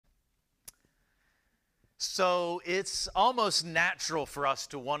So it's almost natural for us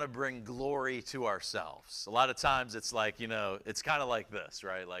to want to bring glory to ourselves. A lot of times it's like, it's kind of like this,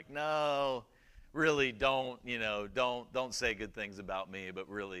 right? Like, no, really don't say good things about me, but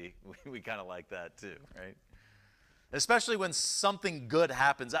really we kind of like that too, right? Especially when something good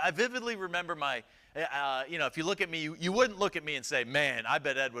happens. I vividly remember if you look at me, you wouldn't look at me and say, man, I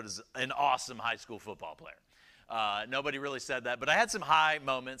bet Edward is an awesome high school football player. Nobody really said that, but I had some high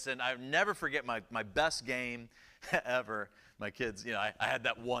moments, and I never forget my best game ever. My kids, I had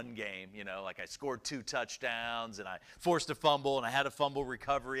that one game, like I scored 2 touchdowns, and I forced a fumble, and I had a fumble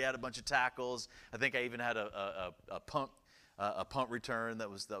recovery, I had a bunch of tackles. I think I even had a punt return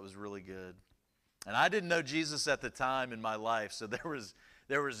that was really good. And I didn't know Jesus at the time in my life, so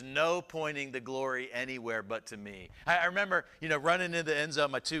there was no pointing the glory anywhere but to me. I remember, running into the end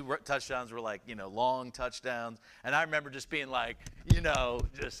zone. My 2 touchdowns were like, long touchdowns. And I remember just being like,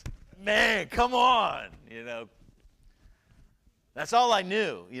 man, come on, That's all I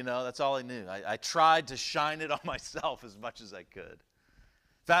knew, that's all I knew. I tried to shine it on myself as much as I could.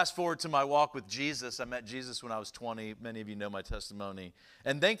 Fast forward to my walk with Jesus. I met Jesus when I was 20. Many of you know my testimony.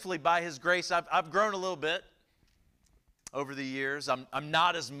 And thankfully, by his grace, I've grown a little bit over the years. I'm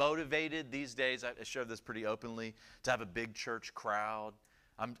not as motivated these days. I share this pretty openly, to have a big church crowd.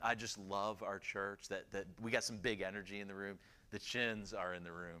 I just love our church, that we got some big energy in the room. The Chins are in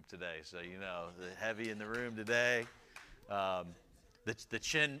the room today, so the heavy in the room today. One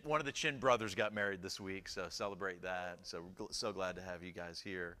of the Chin brothers got married this week, so celebrate that. So we're so glad to have you guys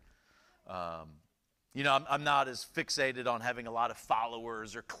here. I'm not as fixated on having a lot of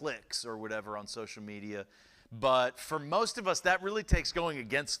followers or clicks or whatever on social media. But for most of us, that really takes going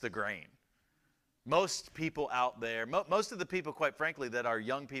against the grain. Most people out there, most of the people, quite frankly, that are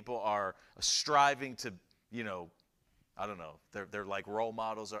young people are striving to, I don't know, they're like role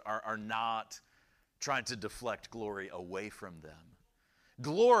models, are not trying to deflect glory away from them.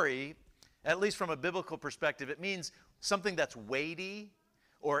 Glory, at least from a biblical perspective, it means something that's weighty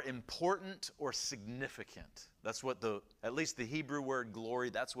or important or significant. That's what at least the Hebrew word glory,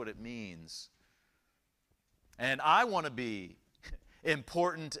 that's what it means. And I want to be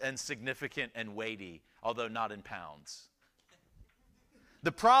important and significant and weighty, although not in pounds.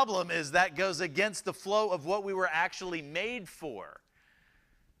 The problem is that goes against the flow of what we were actually made for.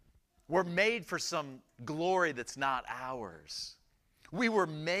 We're made for some glory that's not ours. We were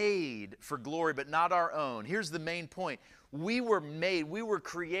made for glory, but not our own. Here's the main point. We were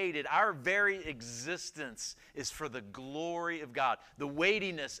created. Our very existence is for the glory of God, the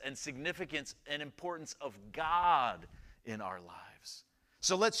weightiness and significance and importance of God in our lives.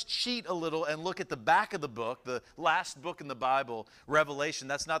 So let's cheat a little and look at the back of the book, the last book in the Bible, Revelation.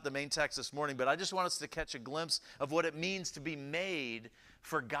 That's not the main text this morning, but I just want us to catch a glimpse of what it means to be made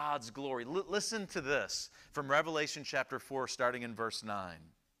for God's glory. Listen to this from Revelation chapter 4, starting in verse 9.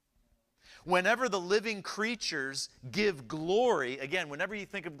 Whenever the living creatures give glory, again, whenever you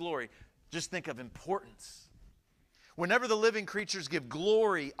think of glory, just think of importance. Whenever the living creatures give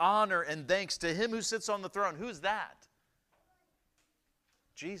glory, honor, and thanks to him who sits on the throne, who's that?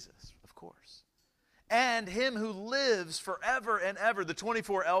 Jesus, of course. And him who lives forever and ever. The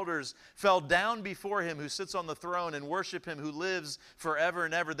 24 elders fell down before him who sits on the throne and worship him who lives forever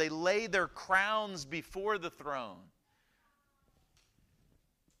and ever. They lay their crowns before the throne.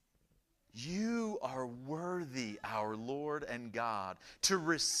 You are worthy, our Lord and God, to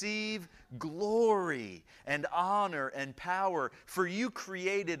receive glory and honor and power, for you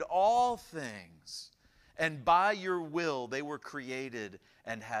created all things, and by your will they were created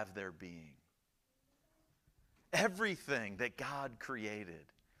and have their being. Everything that God created,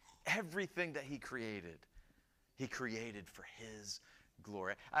 everything that he created for his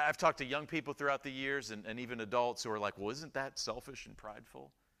glory. I've talked to young people throughout the years and even adults who are like, well, isn't that selfish and prideful?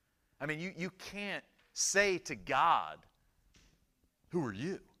 I mean, you can't say to God, who are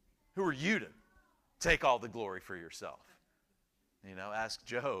you? Who are you to take all the glory for yourself? Ask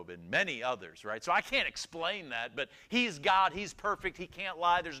Job and many others, right? So I can't explain that, but he's God, he's perfect, he can't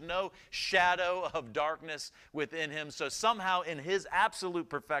lie. There's no shadow of darkness within him. So somehow in his absolute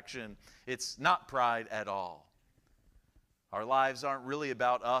perfection, it's not pride at all. Our lives aren't really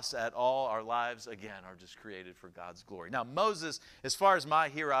about us at all. Our lives, again, are just created for God's glory. Now, Moses, as far as my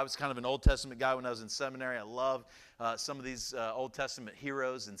hero, I was kind of an Old Testament guy when I was in seminary. I love some of these Old Testament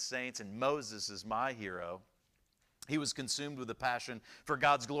heroes and saints, and Moses is my hero. He was consumed with a passion for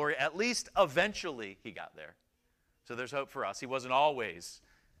God's glory. At least eventually he got there. So there's hope for us. He wasn't always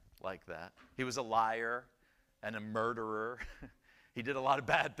like that. He was a liar and a murderer. He did a lot of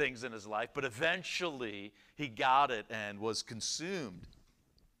bad things in his life, but eventually he got it and was consumed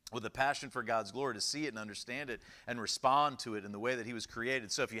with a passion for God's glory, to see it and understand it and respond to it in the way that he was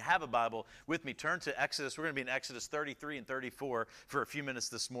created. So if you have a Bible with me, turn to Exodus. We're going to be in Exodus 33 and 34 for a few minutes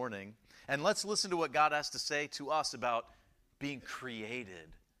this morning. And let's listen to what God has to say to us about being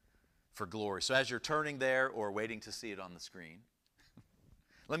created for glory. So as you're turning there or waiting to see it on the screen,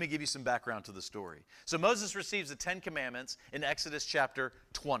 let me give you some background to the story. So Moses receives the 10 Commandments in Exodus chapter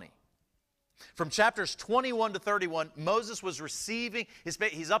 20. From chapters 21 to 31, Moses was receiving,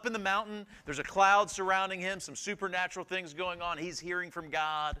 he's up in the mountain, there's a cloud surrounding him, some supernatural things going on, he's hearing from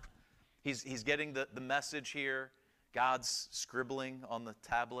God, he's getting the message here, God's scribbling on the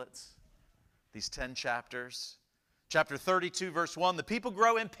tablets, these 10 chapters. Chapter 32, verse 1, the people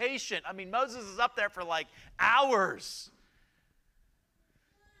grow impatient. I mean, Moses is up there for like hours.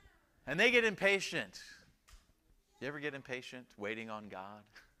 And they get impatient. You ever get impatient waiting on God?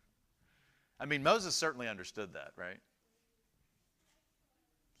 I mean, Moses certainly understood that, right?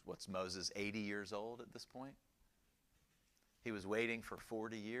 What's Moses, 80 years old at this point? He was waiting for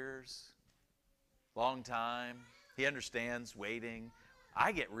 40 years. Long time. He understands waiting.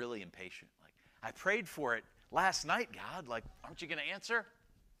 I get really impatient. Like, I prayed for it last night, God. Like, aren't you going to answer?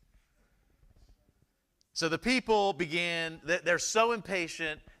 So the people began, they're so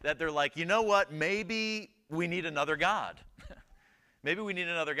impatient that they're like, you know what, maybe we need another God. Maybe we need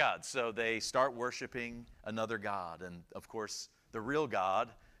another God. So they start worshiping another God. And of course, the real God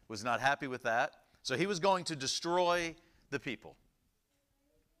was not happy with that. So he was going to destroy the people.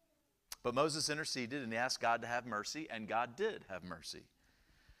 But Moses interceded and he asked God to have mercy, and God did have mercy.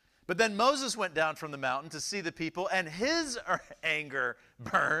 But then Moses went down from the mountain to see the people, and his anger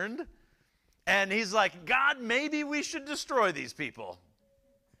burned. And he's like, God, maybe we should destroy these people.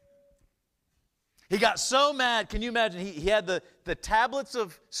 He got so mad. Can you imagine? He had the tablets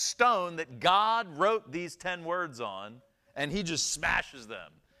of stone that God wrote these 10 words on, and he just smashes them.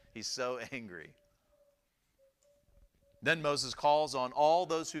 He's so angry. Then Moses calls on all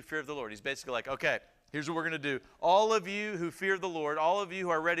those who fear the Lord. He's basically like, okay, here's what we're going to do. All of you who fear the Lord, all of you who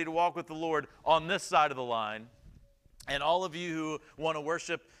are ready to walk with the Lord on this side of the line, and all of you who want to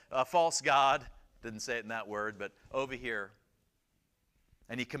worship a false god, didn't say it in that word, but over here.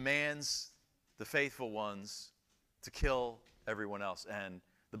 And he commands the faithful ones to kill everyone else. And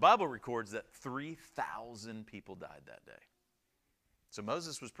the Bible records that 3,000 people died that day. So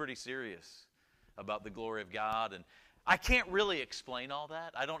Moses was pretty serious about the glory of God. And I can't really explain all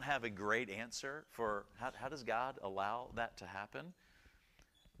that. I don't have a great answer for how does God allow that to happen.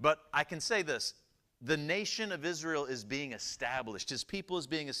 But I can say this. The nation of Israel is being established. His people is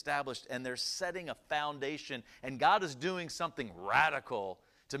being established, and they're setting a foundation. And God is doing something radical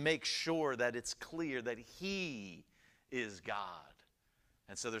to make sure that it's clear that he is God.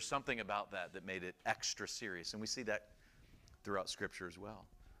 And so there's something about that that made it extra serious. And we see that throughout Scripture as well.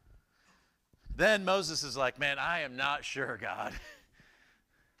 Then Moses is like, man, I am not sure, God.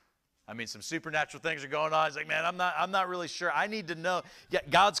 I mean, some supernatural things are going on. He's like, man, I'm not really sure. I need to know. Yeah,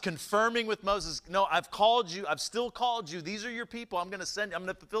 God's confirming with Moses, no, I've called you. I've still called you. These are your people. I'm going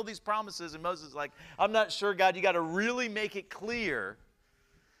to fulfill these promises. And Moses is like, I'm not sure, God. You got to really make it clear.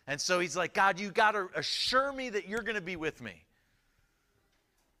 And so he's like, God, you got to assure me that you're going to be with me.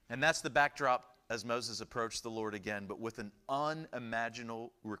 And that's the backdrop as Moses approached the Lord again, but with an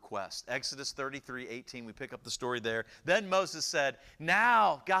unimaginable request. Exodus 33:18, we pick up the story there. Then Moses said,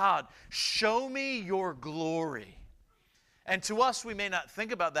 now, God, show me your glory. And to us, we may not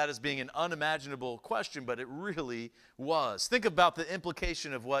think about that as being an unimaginable question, but it really was. Think about the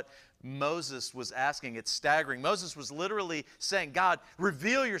implication of what Moses was asking. It's staggering. Moses was literally saying, God,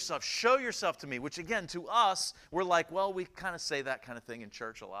 reveal yourself, show yourself to me, which again, to us, we're like, well, we kind of say that kind of thing in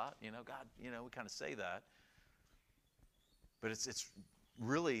church a lot. You know, God, we kind of say that. But it's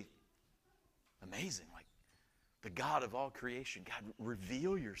really amazing. Like, the God of all creation, God,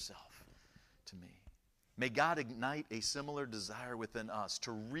 reveal yourself to me. May God ignite a similar desire within us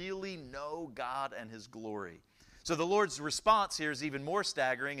to really know God and his glory. So the Lord's response here is even more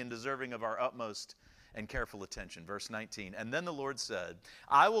staggering and deserving of our utmost and careful attention. Verse 19, and then the Lord said,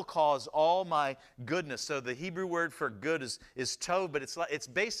 I will cause all my goodness. So the Hebrew word for good is tov, but it's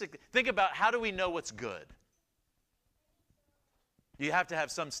basic. Think about, how do we know what's good? You have to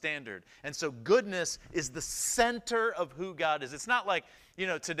have some standard. And so goodness is the center of who God is. It's not like,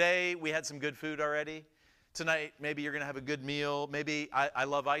 today we had some good food already. Tonight, maybe you're going to have a good meal. Maybe I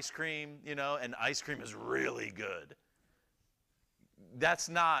love ice cream, and ice cream is really good. That's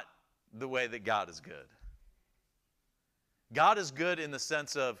not the way that God is good. God is good in the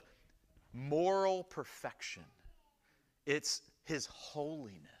sense of moral perfection. It's his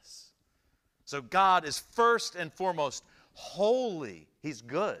holiness. So God is first and foremost holy. He's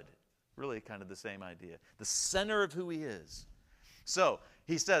good. Really kind of the same idea. The center of who he is. So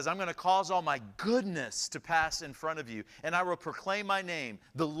he says, I'm going to cause all my goodness to pass in front of you, and I will proclaim my name,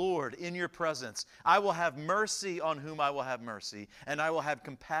 the Lord, in your presence. I will have mercy on whom I will have mercy, and I will have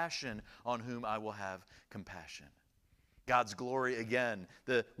compassion on whom I will have compassion. God's glory again.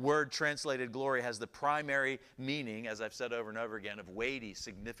 The word translated glory has the primary meaning, as I've said over and over again, of weighty,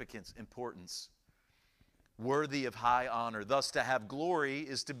 significance, importance. Worthy of high honor. Thus, to have glory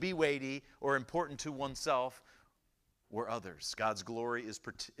is to be weighty or important to oneself or others. God's glory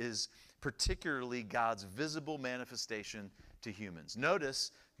is particularly God's visible manifestation to humans.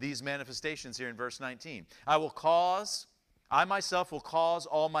 Notice these manifestations here in verse 19. I myself will cause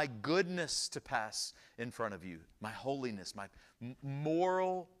all my goodness to pass in front of you. My holiness, my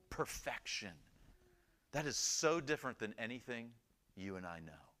moral perfection. That is so different than anything you and I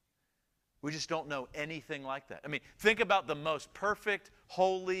know. We just don't know anything like that. I mean, think about the most perfect,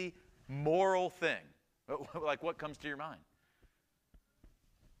 holy, moral thing. Like, what comes to your mind?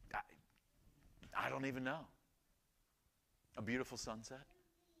 I don't even know. A beautiful sunset?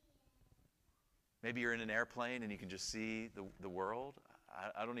 Maybe you're in an airplane and you can just see the world.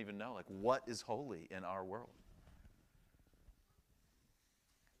 I don't even know. Like, what is holy in our world?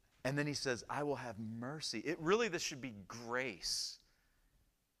 And then he says, I will have mercy. This should be grace.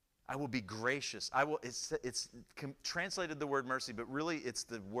 I will be gracious. It's translated the word mercy, but really it's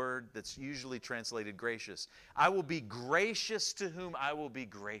the word that's usually translated gracious. I will be gracious to whom I will be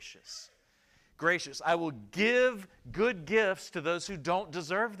gracious. Gracious. I will give good gifts to those who don't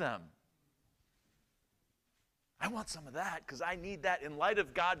deserve them. I want some of that because I need that in light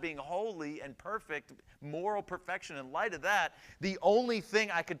of God being holy and perfect, moral perfection. In light of that, the only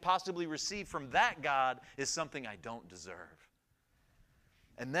thing I could possibly receive from that God is something I don't deserve.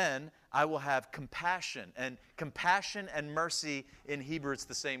 And then I will have compassion. And compassion and mercy in Hebrew, it's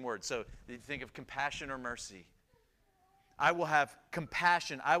the same word. So you think of compassion or mercy. I will have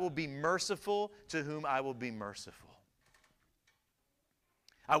compassion. I will be merciful to whom I will be merciful.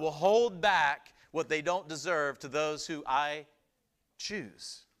 I will hold back what they don't deserve to those who I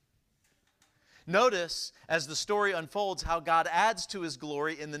choose. Notice, as the story unfolds, how God adds to his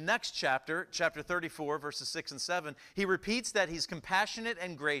glory in the next chapter, chapter 34, verses 6 and 7. He repeats that he's compassionate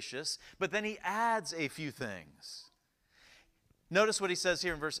and gracious, but then he adds a few things. Notice what he says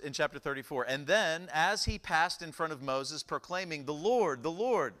here in chapter 34. And then, as he passed in front of Moses, proclaiming, the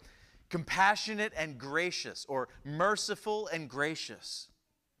Lord, compassionate and gracious, or merciful and gracious,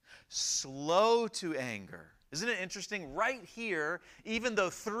 slow to anger. Isn't it interesting? Right here, even though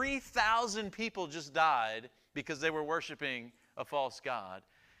 3,000 people just died because they were worshiping a false god,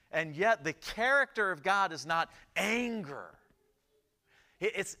 and yet the character of God is not anger.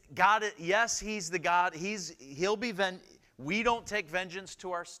 It's God. Yes, he's the God. He'll be we don't take vengeance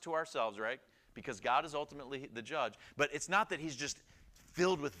to ourselves, right? Because God is ultimately the judge. But it's not that he's just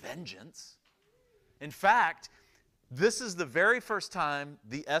filled with vengeance. In fact, this is the very first time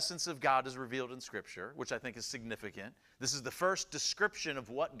the essence of God is revealed in Scripture, which I think is significant. This is the first description of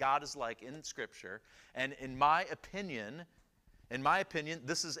what God is like in Scripture. And in my opinion,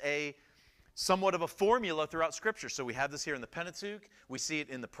 this is somewhat of a formula throughout Scripture. So we have this here in the Pentateuch. We see it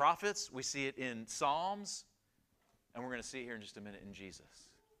in the prophets. We see it in Psalms. And we're going to see it here in just a minute in Jesus.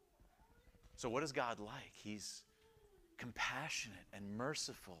 So what is God like? He's compassionate and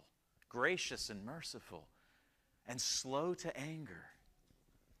merciful, gracious and merciful, and slow to anger,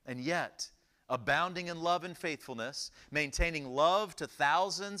 and yet abounding in love and faithfulness, maintaining love to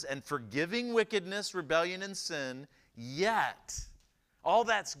thousands, and forgiving wickedness, rebellion, and sin. Yet, all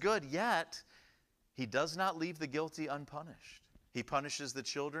that's good, yet he does not leave the guilty unpunished. He punishes the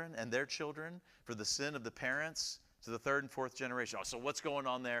children and their children for the sin of the parents to the third and fourth generation. So what's going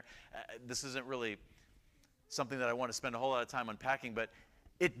on there? This isn't really something that I want to spend a whole lot of time unpacking, but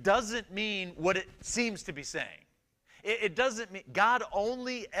it doesn't mean what it seems to be saying. It doesn't mean God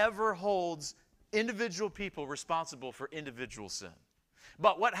only ever holds individual people responsible for individual sin.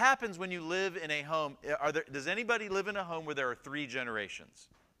 But what happens when you live in a home? Does anybody live in a home where there are 3 generations?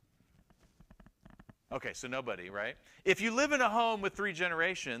 Okay, so nobody, right? If you live in a home with 3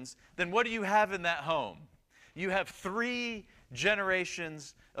 generations, then what do you have in that home? You have 3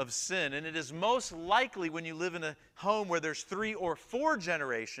 generations of sin. And it is most likely when you live in a home where there's 3 or 4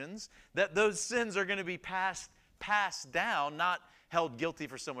 generations that those sins are going to be passed down, not held guilty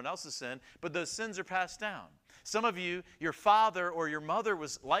for someone else's sin, but those sins are passed down. Some of you, your father or your mother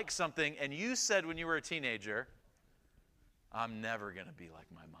was like something, and you said when you were a teenager, I'm never going to be like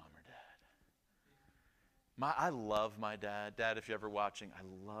my mom or dad. I love my dad. Dad, if you're ever watching,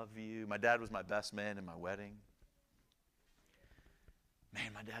 I love you. My dad was my best man in my wedding.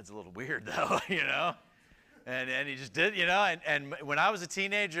 man, my dad's a little weird though, you know? And he just did, you know, and when I was a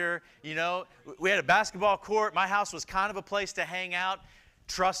teenager, you know, we had a basketball court. My house was kind of a place to hang out.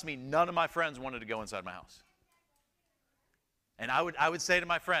 Trust me, none of my friends wanted to go inside my house. And I would say to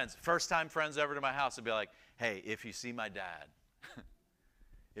my friends, first-time friends ever to my house, I'd be like, hey, if you see my dad,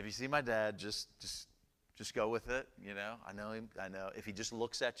 if you see my dad, just go with it, you know. I know him. I know. If he just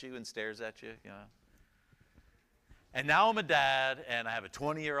looks at you and stares at you, you know. And now I'm a dad, and I have a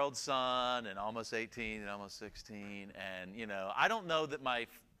 20-year-old son, and almost 18, and almost 16, and, you know, I don't know that my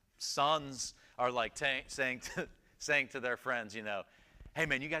sons are like saying to their friends, you know, hey,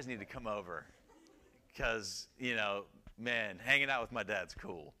 man, you guys need to come over because, you know, man, hanging out with my dad's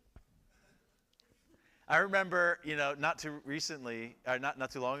cool. I remember, you know, not too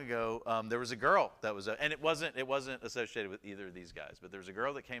long ago, there was a girl that was, and it wasn't associated with either of these guys, but there was a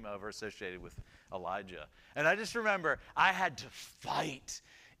girl that came over associated with Elijah. And I just remember I had to fight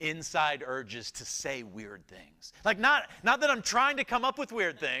inside urges to say weird things. Like not that I'm trying to come up with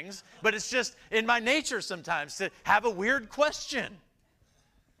weird things, but it's just in my nature sometimes to have a weird question.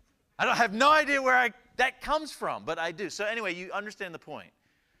 I don't have no idea where that comes from, but I do. So anyway, you understand the point.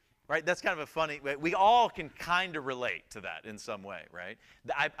 Right? That's kind of a funny, we all can kind of relate to that in some way, right?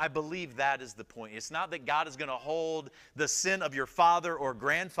 I believe that is the point. It's not that God is going to hold the sin of your father or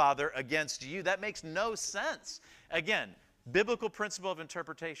grandfather against you. That makes no sense. Again, biblical principle of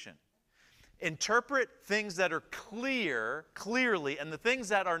interpretation. Interpret things that are clearly, and the things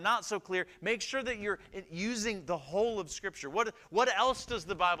that are not so clear, make sure that you're using the whole of Scripture. What else does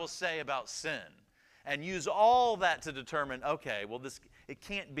the Bible say about sin? And use all that to determine, okay, well, it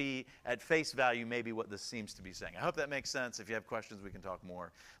can't be at face value maybe what this seems to be saying. I hope that makes sense. If you have questions, we can talk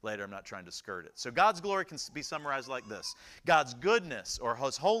more later. I'm not trying to skirt it. So God's glory can be summarized like this. God's goodness or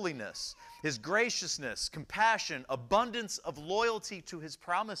His holiness, His graciousness, compassion, abundance of loyalty to His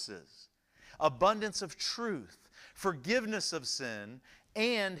promises, abundance of truth, forgiveness of sin,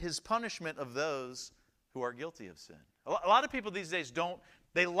 and His punishment of those who are guilty of sin. A lot of people these days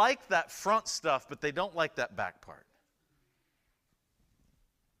they like that front stuff, but they don't like that back part.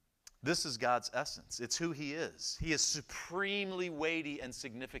 This is God's essence. It's who He is. He is supremely weighty and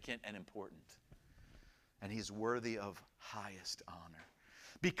significant and important. And He's worthy of highest honor.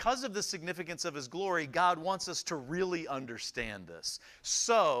 Because of the significance of His glory, God wants us to really understand this.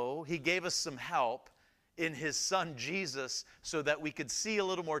 So He gave us some help in His Son Jesus so that we could see a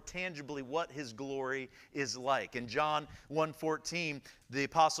little more tangibly what His glory is like. In John 1:14, the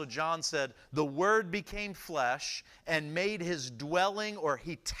Apostle John said, "The Word became flesh and made His dwelling," or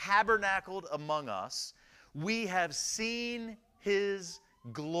He tabernacled among us. "We have seen His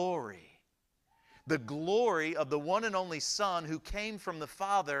glory." The glory of the one and only Son who came from the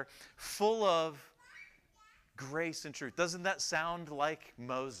Father, full of grace and truth. Doesn't that sound like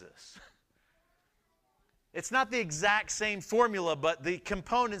Moses? It's not the exact same formula, but the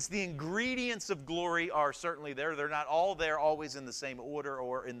components, the ingredients of glory are certainly there. They're not all there always in the same order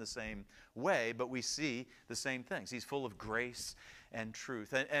or in the same way, but we see the same things. He's full of grace and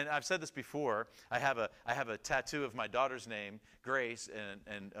truth. And I've said this before. I have a tattoo of my daughter's name, Grace,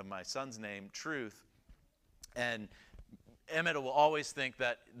 and of my son's name, Truth. And Emmett will always think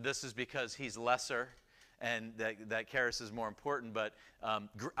that this is because he's lesser and that Karis is more important, but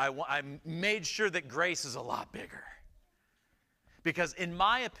I made sure that Grace is a lot bigger. Because in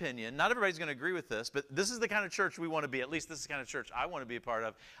my opinion, not everybody's going to agree with this, but this is the kind of church we want to be. At least this is the kind of church I want to be a part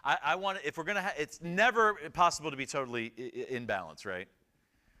of. I want to, if we're going to it's never possible to be totally in balance, right?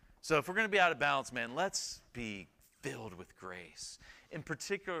 So if we're going to be out of balance, man, let's be filled with grace, in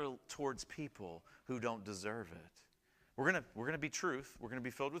particular towards people who don't deserve it. We're gonna be truth. We're gonna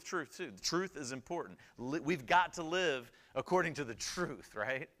be filled with truth too. The truth is important. We've got to live according to the truth,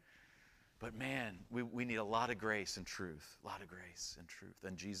 right? But man, we need a lot of grace and truth. A lot of grace and truth.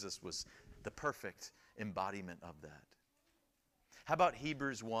 And Jesus was the perfect embodiment of that. How about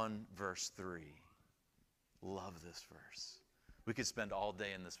Hebrews 1, verse 3? Love this verse. We could spend all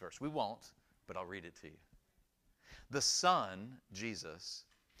day in this verse. We won't, but I'll read it to you. The Son, Jesus,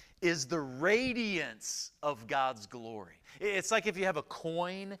 is the radiance of God's glory. It's like if you have a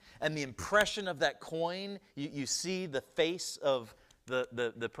coin and the impression of that coin, you see the face of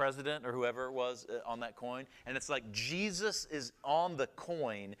the president or whoever it was on that coin. And it's like Jesus is on the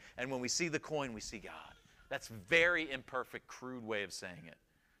coin, and when we see the coin, we see God. That's a very imperfect, crude way of saying it.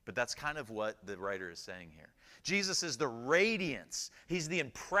 But that's kind of what the writer is saying here. Jesus is the radiance. He's the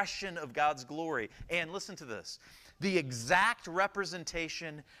impression of God's glory. And listen to this. The exact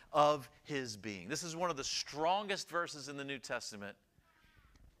representation of His being. This is one of the strongest verses in the New Testament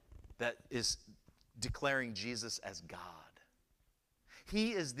that is declaring Jesus as God.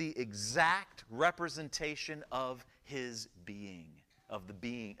 He is the exact representation of his being, of the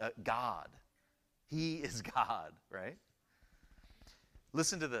being, God. He is God, right?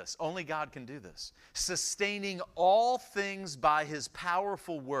 Listen to this. Only God can do this. Sustaining all things by his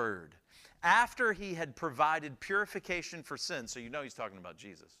powerful word, after he had provided purification for sin. So you know he's talking about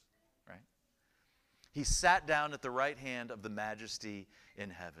Jesus, right? He sat down at the right hand of the majesty in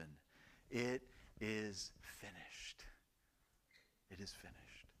heaven. It is finished. It is finished.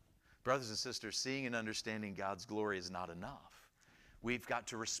 Brothers and sisters, seeing and understanding God's glory is not enough. We've got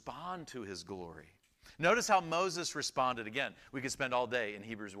to respond to his glory. Notice how Moses responded. Again, we could spend all day in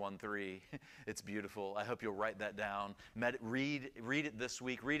Hebrews 1:3. It's beautiful. I hope you'll write that down. Read it this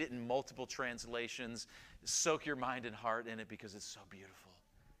week. Read it in multiple translations. Soak your mind and heart in it because it's so beautiful.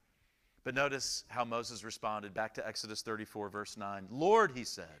 But notice how Moses responded. Back to Exodus 34, verse 9. Lord, he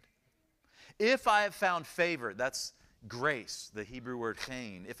said, if I have found favor, that's grace, the Hebrew word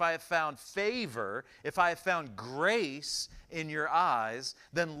chen. If I have found favor, if I have found grace in your eyes,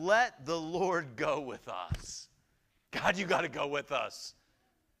 then let the Lord go with us. God, you got to go with us.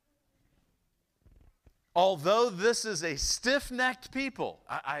 Although this is a stiff-necked people,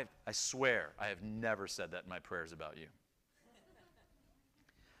 I swear I have never said that in my prayers about you.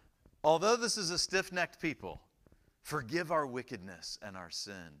 Although this is a stiff-necked people, forgive our wickedness and our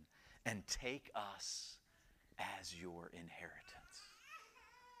sin, and take us as your inheritance.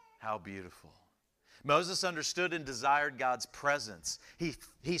 How beautiful. Moses understood and desired God's presence.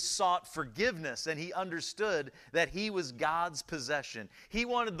 He sought forgiveness, and he understood that he was God's possession. He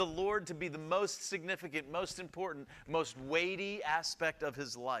wanted the Lord to be the most significant, most important, most weighty aspect of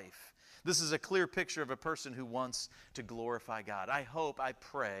his life. This is a clear picture of a person who wants to glorify God. I hope, I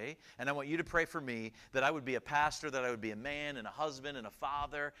pray, and I want you to pray for me, that I would be a pastor, that I would be a man and a husband and a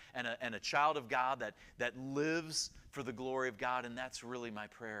father and a child of God that lives for the glory of God. And that's really my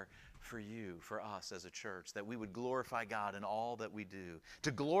prayer for you, for us as a church, that we would glorify God in all that we do.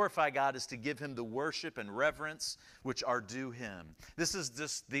 To glorify God is to give him the worship and reverence which are due him. This is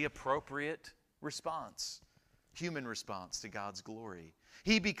just the appropriate response, human response to God's glory.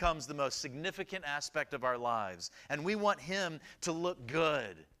 He becomes the most significant aspect of our lives, and we want him to look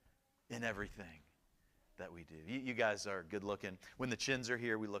good in everything that we do. You guys are good looking. When the chins are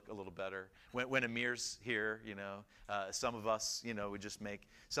here, we look a little better. When Amir's here, some of us, we just make,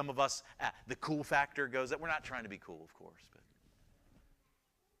 some of us, the cool factor goes up. We're not trying to be cool, of course, but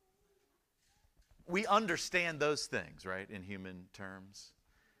we understand those things, right, in human terms.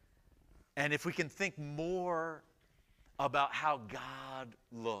 And if we can think more about how God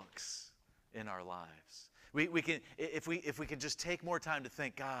looks in our lives, we can, if we can just take more time to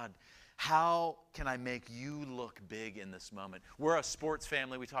think, God, how can I make you look big in this moment? We're a sports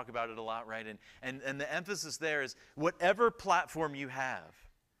family. We talk about it a lot, right? And the emphasis there is whatever platform you have.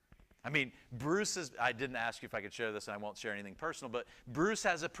 I mean, I didn't ask you if I could share this, and I won't share anything personal, but Bruce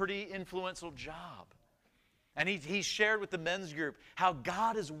has a pretty influential job. And he shared with the men's group how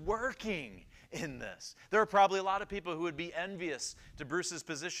God is working in this. There are probably a lot of people who would be envious to Bruce's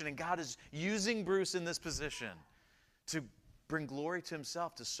position, and God is using Bruce in this position to bring glory to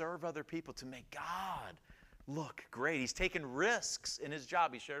himself, to serve other people, to make God look great. He's taken risks in his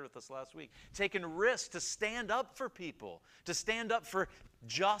job. He shared with us last week. Taken risks to stand up for people, to stand up for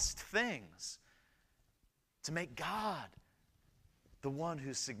just things, to make God the one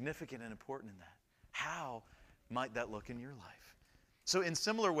who's significant and important in that. How might that look in your life? So in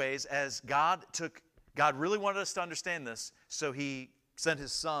similar ways, as God really wanted us to understand this, so he sent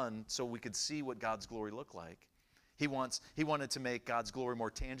his son so we could see what God's glory looked like. He wanted to make God's glory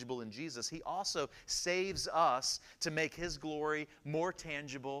more tangible in Jesus. He also saves us to make his glory more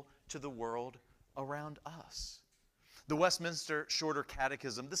tangible to the world around us. The Westminster Shorter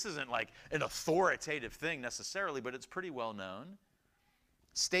Catechism, this isn't like an authoritative thing necessarily, but it's pretty well known,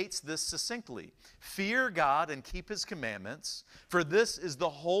 states this succinctly: fear God and keep his commandments, for this is the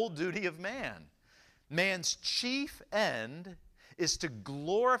whole duty of man. Man's chief end is to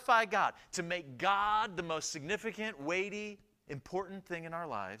glorify God, to make God the most significant, weighty, important thing in our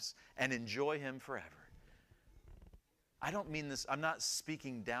lives and enjoy him forever. I don't mean this, I'm not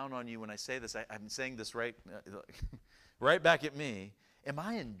speaking down on you when I say this. I'm saying this right back at me. Am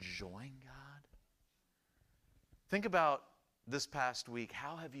I enjoying God? Think about this past week.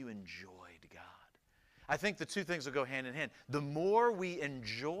 How have you enjoyed God? I think the two things will go hand in hand. The more we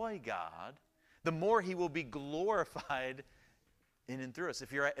enjoy God, the more he will be glorified in and through us.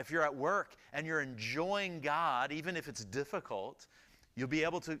 If you're at work and you're enjoying God, even if it's difficult, you'll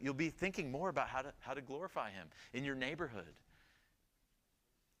be thinking more about how to glorify him in your neighborhood.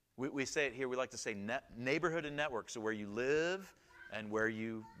 We say it here, we like to say neighborhood and network. So where you live and where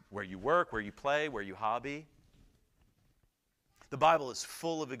you work, where you play, where you hobby. The Bible is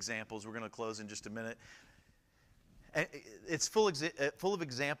full of examples. We're going to close in just a minute. It's full of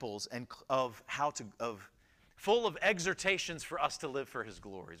examples and full of exhortations for us to live for His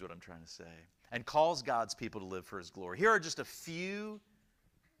glory, is what I'm trying to say, and calls God's people to live for His glory. Here are just a few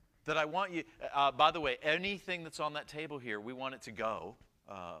that I want you. By the way, anything that's on that table here, we want it to go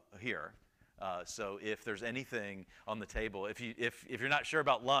here. So if there's anything on the table, if you're not sure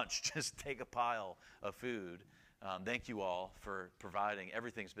about lunch, just take a pile of food. Thank you all for providing.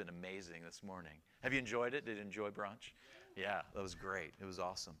 Everything's been amazing this morning. Have you enjoyed it? Did you enjoy brunch? Yeah, that was great. It was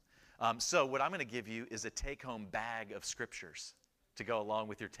awesome. So what I'm going to give you is a take-home bag of scriptures to go along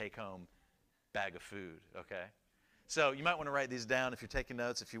with your take-home bag of food, okay? So you might want to write these down if you're taking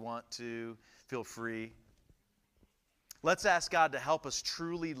notes. If you want to, feel free. Let's ask God to help us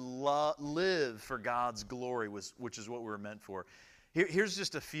truly live for God's glory, which is what we're meant for. Here's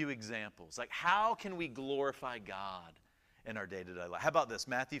just a few examples. Like, how can we glorify God in our day-to-day life? How about this?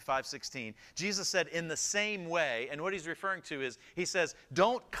 Matthew 5:16. Jesus said, in the same way, and what he's referring to is, he says,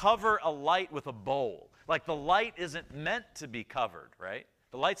 don't cover a light with a bowl. Like, the light isn't meant to be covered, right?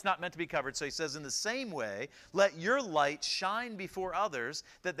 The light's not meant to be covered. So he says, in the same way, let your light shine before others,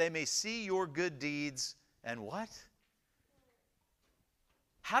 that they may see your good deeds. And what?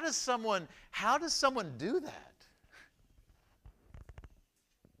 How does someone do that?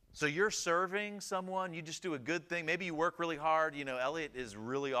 So you're serving someone, you just do a good thing. Maybe you work really hard. You know, Elliot is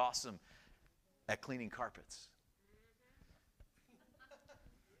really awesome at cleaning carpets.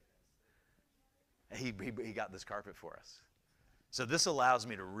 He got this carpet for us. So this allows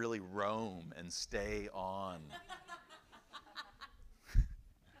me to really roam and stay on.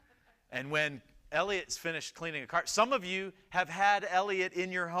 And when Elliot's finished cleaning a carpet, some of you have had Elliot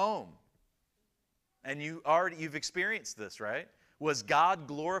in your home. And you've experienced this, right? Was God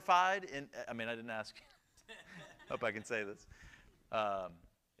glorified in, I didn't ask you. Hope I can say this.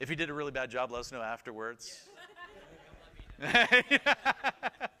 If you did a really bad job, let us know afterwards.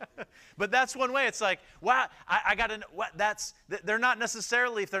 But that's one way. It's like, wow, I got to know. They're not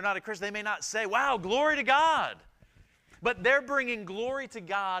necessarily, if they're not a Christian, they may not say, wow, glory to God. But they're bringing glory to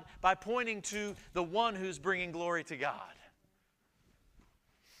God by pointing to the one who's bringing glory to God.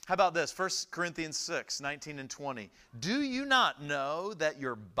 How about this? 1 Corinthians 6, 19 and 20. Do you not know that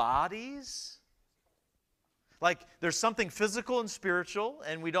your bodies, like there's something physical and spiritual,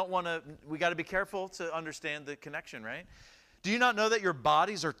 and we got to be careful to understand the connection, right? Do you not know that your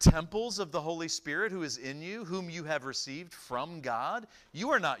bodies are temples of the Holy Spirit who is in you, whom you have received from God? You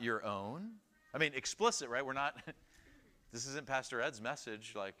are not your own. Explicit, right? We're not, this isn't Pastor Ed's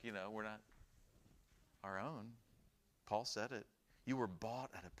message, we're not our own. Paul said it. You were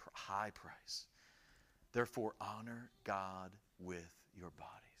bought at a high price. Therefore, honor God with your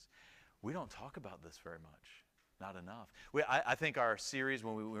bodies. We don't talk about this very much. Not enough. I think our series,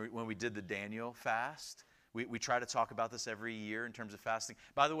 when we did the Daniel fast, we try to talk about this every year in terms of fasting.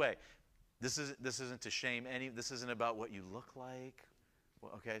 By the way, this isn't to shame any. This isn't about what you look like.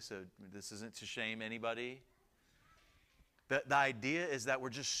 Well, okay, so this isn't to shame anybody. The idea is that we're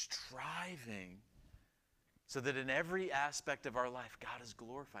just striving so that in every aspect of our life, God is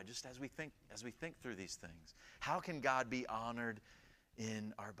glorified, just as we think through these things. How can God be honored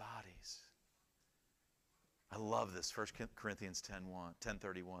in our bodies? I love this, 1 Corinthians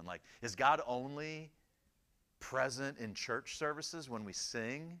 10:31. Like, is God only present in church services when we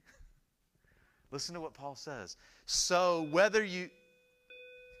sing? Listen to what Paul says. So whether you...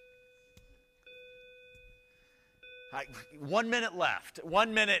 1 minute left.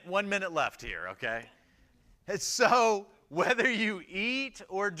 1 minute left here, okay? So, whether you eat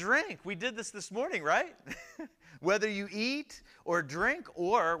or drink, we did this morning, right? Whether you eat or drink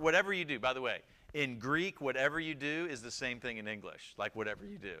or whatever you do. By the way, in Greek, whatever you do is the same thing in English, like whatever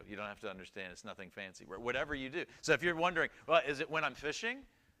you do. You don't have to understand. It's nothing fancy. Whatever you do. So if you're wondering, well, is it when I'm fishing?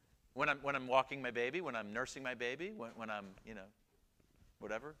 When I'm walking my baby? When I'm nursing my baby? When I'm,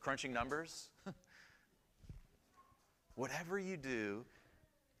 whatever, crunching numbers? Whatever you do,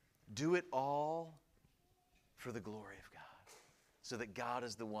 do it all for the glory of God, so that God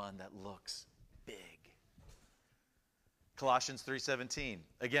is the one that looks big. Colossians 3:17,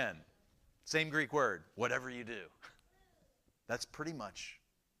 again, same Greek word, whatever you do. That's pretty much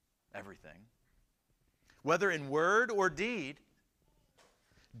everything. Whether in word or deed,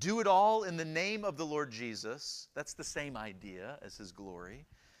 do it all in the name of the Lord Jesus. That's the same idea as His glory.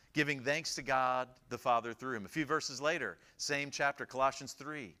 Giving thanks to God the Father through Him. A few verses later, same chapter, Colossians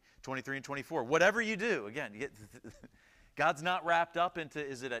 3:23 and 24. Whatever you do, again, God's not wrapped up into,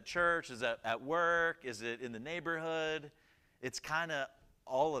 is it at church, is it at work, is it in the neighborhood? it's kind of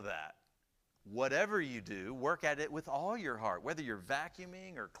all of that. Whatever you do, work at it with all your heart, whether you're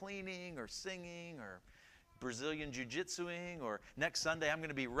vacuuming or cleaning or singing or Brazilian jiu-jitsuing, or next Sunday I'm going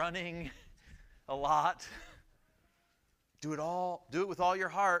to be running a lot. Do it with all your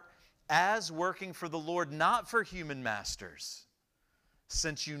heart, as working for the Lord, not for human masters,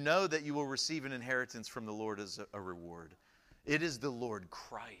 since you know that you will receive an inheritance from the Lord as a reward. It is the Lord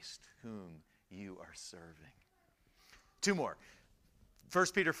Christ whom you are serving. Two more. 1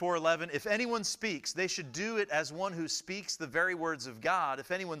 Peter 4:11, if anyone speaks, they should do it as one who speaks the very words of God.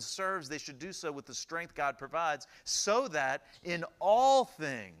 If anyone serves, they should do so with the strength God provides, so that in all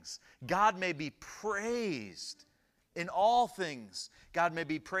things God may be praised. In all things, God may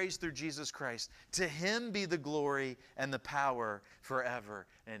be praised through Jesus Christ. To Him be the glory and the power forever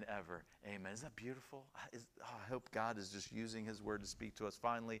and ever. Amen. Isn't that beautiful? I hope God is just using His word to speak to us.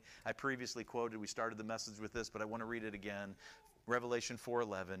 Finally, I previously quoted, we started the message with this, but I want to read it again. Revelation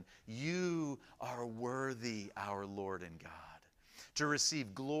 4:11, you are worthy, our Lord and God, to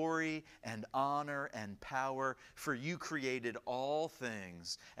receive glory and honor and power, for you created all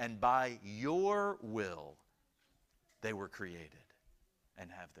things, and by your will they were created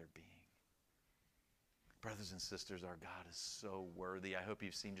and have their being. Brothers and sisters, our God is so worthy. I hope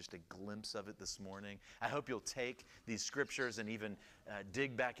you've seen just a glimpse of it this morning. I hope you'll take these scriptures and even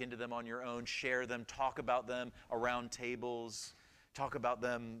dig back into them on your own, share them, talk about them around tables, talk about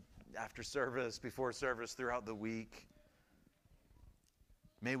them after service, before service, throughout the week.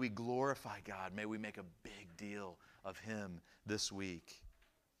 May we glorify God. May we make a big deal of Him this week.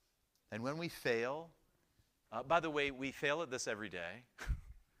 And when we fail, by the way, we fail at this every day.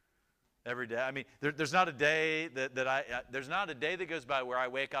 Every day. I mean, there's not a day there's not a day that goes by where I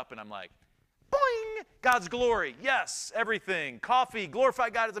wake up and I'm like, boing, God's glory. Yes, everything. Coffee,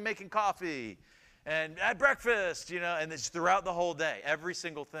 glorify God as I'm making coffee. And at breakfast, and it's throughout the whole day, every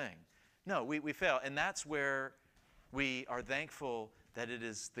single thing. No, we fail. And that's where we are thankful that it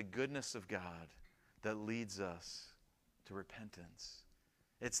is the goodness of God that leads us to repentance.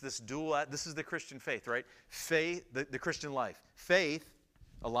 It's this this is the Christian faith, right? Faith, the Christian life. Faith,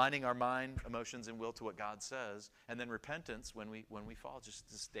 aligning our mind, emotions, and will to what God says, and then repentance when we fall, just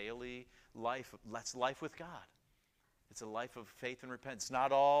this daily life. That's life with God. It's a life of faith and repentance. It's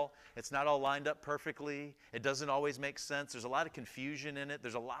not all lined up perfectly. It doesn't always make sense. There's a lot of confusion in it.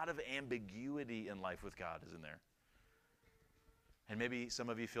 There's a lot of ambiguity in life with God, isn't there? And maybe some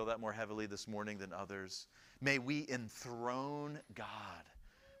of you feel that more heavily this morning than others. May we enthrone God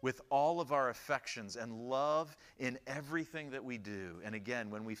with all of our affections and love in everything that we do. And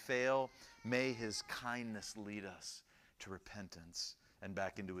again, when we fail, may His kindness lead us to repentance and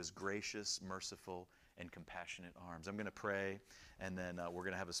back into His gracious, merciful, and compassionate arms. I'm going to pray, and then we're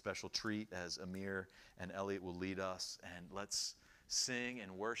going to have a special treat as Amir and Elliot will lead us. And let's sing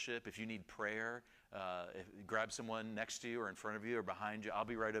and worship. If you need prayer, grab someone next to you or in front of you or behind you. I'll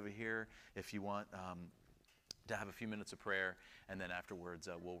be right over here if you want to have a few minutes of prayer, and then afterwards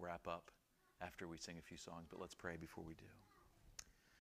we'll wrap up after we sing a few songs. But let's pray before we do.